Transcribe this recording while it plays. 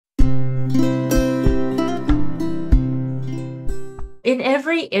In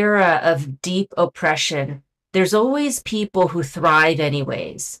every era of deep oppression, there's always people who thrive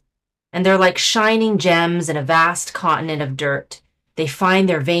anyways. And they're like shining gems in a vast continent of dirt. They find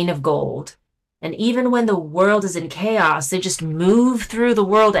their vein of gold. And even when the world is in chaos, they just move through the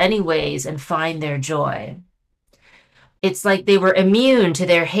world anyways and find their joy. It's like they were immune to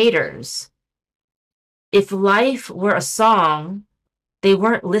their haters. If life were a song, they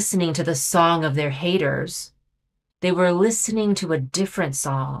weren't listening to the song of their haters. They were listening to a different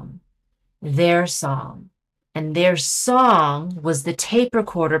song, their song. And their song was the tape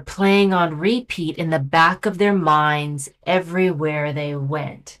recorder playing on repeat in the back of their minds everywhere they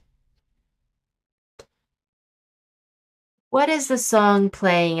went. What is the song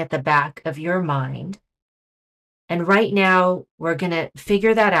playing at the back of your mind? And right now, we're going to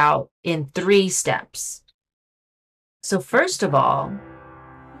figure that out in 3 steps. So first of all,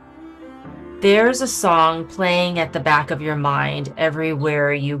 there's a song playing at the back of your mind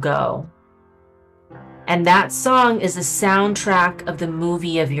everywhere you go. And that song is the soundtrack of the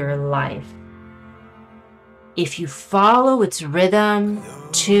movie of your life. If you follow its rhythm,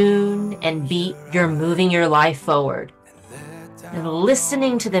 tune, and beat, you're moving your life forward. And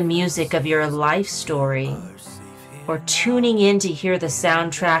listening to the music of your life story, or tuning in to hear the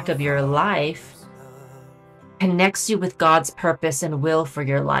soundtrack of your life, connects you with God's purpose and will for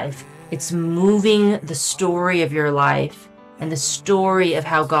your life. It's moving the story of your life and the story of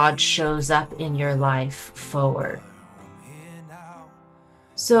how God shows up in your life forward.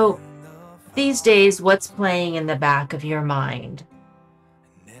 So these days, what's playing in the back of your mind?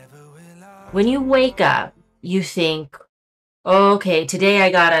 When you wake up, you think, okay, today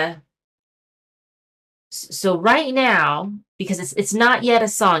I gotta. So right now, because it's not yet a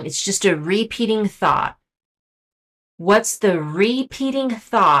song, it's just a repeating thought. What's the repeating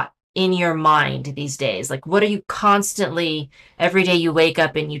thought in your mind these days? Like, what are you constantly, every day you wake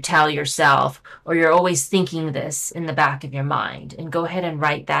up and you tell yourself, or you're always thinking this in the back of your mind? And go ahead and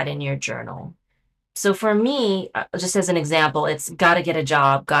write that in your journal. So for me, just as an example, it's gotta get a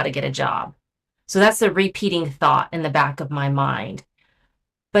job, gotta get a job. So that's the repeating thought in the back of my mind.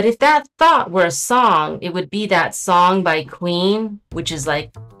 But if that thought were a song, it would be that song by Queen, which is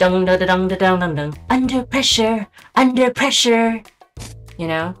like, dung, da, da, dung, da, dung, dung, dung, under pressure, you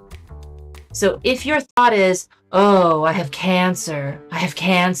know? So if your thought is, oh, I have cancer,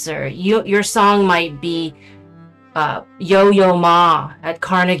 your song might be Yo-Yo Ma at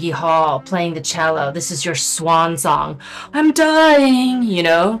Carnegie Hall playing the cello. This is your swan song. I'm dying, you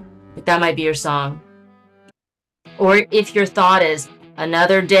know? That might be your song. Or if your thought is,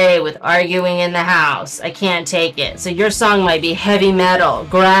 another day with arguing in the house, I can't take it. So your song might be heavy metal,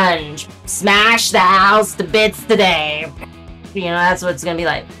 grunge, smash the house to bits today. You know, that's what it's gonna be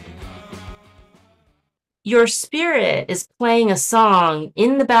like. Your spirit is playing a song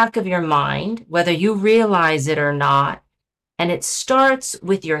in the back of your mind, whether you realize it or not, and it starts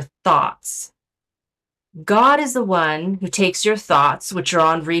with your thoughts. God is the one who takes your thoughts, which are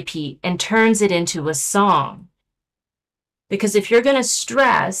on repeat, and turns it into a song. Because if you're going to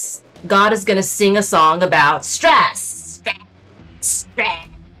stress, God is going to sing a song about stress.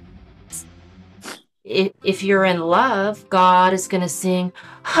 If you're in love, God is going to sing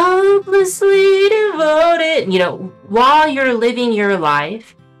hopelessly devoted. You know, while you're living your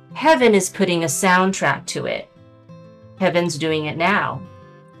life, heaven is putting a soundtrack to it. Heaven's doing it now.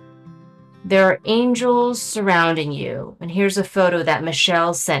 There are angels surrounding you. And here's a photo that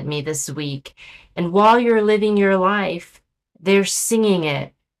Michelle sent me this week. And while you're living your life, they're singing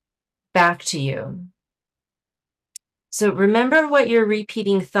it back to you. So remember what your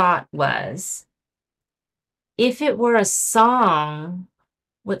repeating thought was. If it were a song,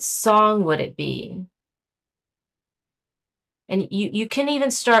 what song would it be? And you can even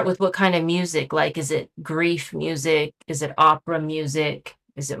start with what kind of music, like is it grief music? Is it opera music?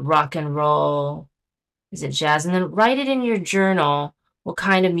 Is it rock and roll? Is it jazz? And then write it in your journal what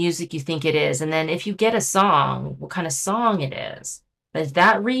kind of music you think it is. And then if you get a song, what kind of song it is. But if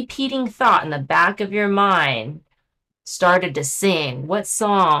that repeating thought in the back of your mind started to sing, what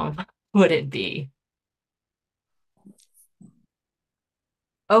song would it be?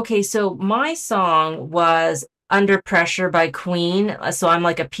 Okay, so my song was Under Pressure by Queen. So I'm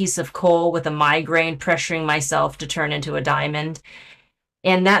like a piece of coal with a migraine pressuring myself to turn into a diamond.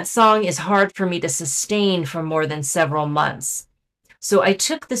 And that song is hard for me to sustain for more than several months. So I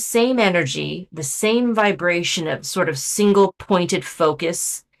took the same energy, the same vibration of sort of single pointed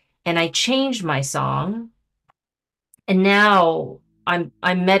focus, and I changed my song. And now I'm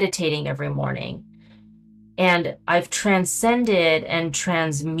meditating every morning. And I've transcended and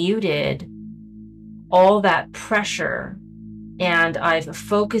transmuted all that pressure and I've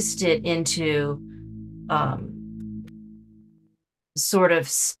focused it into sort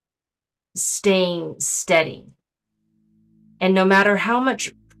of staying steady. And no matter how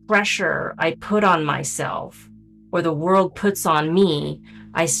much pressure I put on myself or the world puts on me,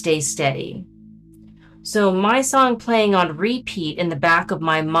 I stay steady. So my song playing on repeat in the back of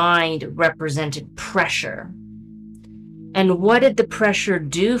my mind represented pressure. And what did the pressure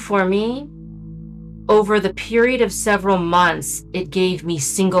do for me? Over the period of several months, it gave me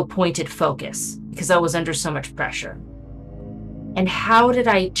single-pointed focus because I was under so much pressure. And how did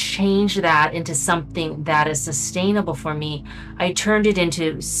I change that into something that is sustainable for me? I turned it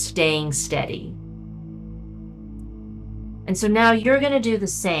into staying steady. And so now you're going to do the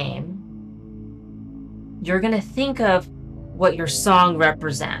same. You're going to think of what your song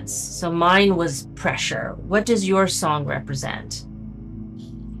represents. So mine was pressure. What does your song represent?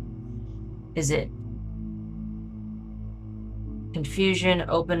 Is it confusion,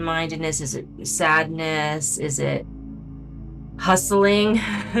 open-mindedness? Is it sadness? Is it hustling?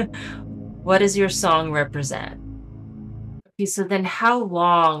 What does your song represent? Okay, so then how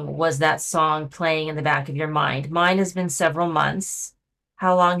long was that song playing in the back of your mind? Mine has been several months.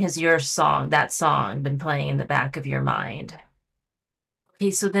 How long has your song, that song, been playing in the back of your mind?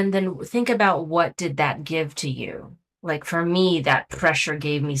 Okay, so then think about, what did that give to you? Like for me, that pressure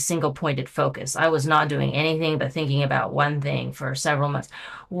gave me single-pointed focus. I was not doing anything but thinking about one thing for several months.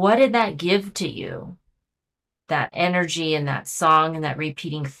 What did that give to you? That energy and that song and that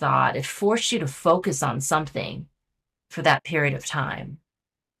repeating thought, it forced you to focus on something for that period of time.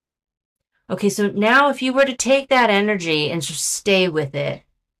 Okay, so now if you were to take that energy and just stay with it,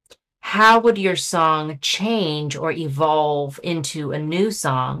 how would your song change or evolve into a new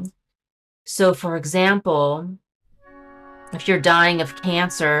song? So for example, if you're dying of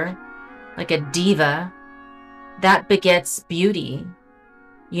cancer, like a diva, that begets beauty.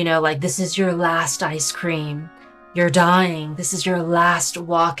 You know, like, this is your last ice cream. You're dying. This is your last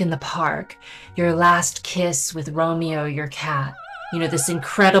walk in the park. Your last kiss with Romeo, your cat. You know, this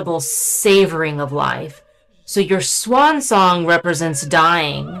incredible savoring of life. So your swan song represents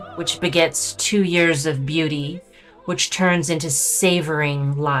dying, which begets 2 years of beauty, which turns into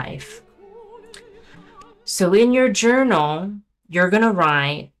savoring life. So in your journal, you're going to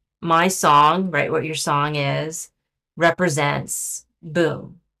write, my song, write what your song is, represents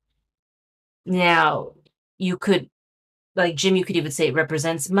boom. Now, you could, like Jim, you could even say it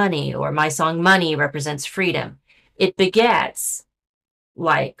represents money, or my song money represents freedom. It begets,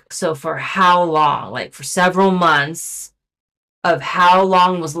 like, so for how long? Like for several months of how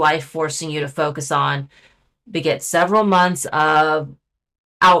long was life forcing you to focus on, begets several months of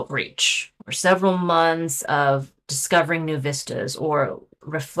outreach, or several months of discovering new vistas, or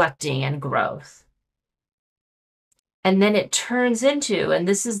reflecting and growth. And then it turns into, and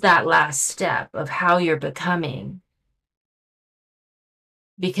this is that last step of how you're becoming,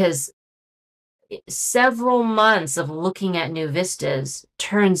 because several months of looking at new vistas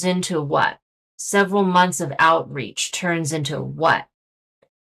turns into what? Several months of outreach turns into what?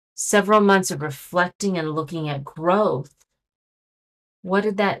 Several months of reflecting and looking at growth. What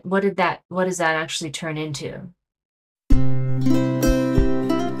does that actually turn into?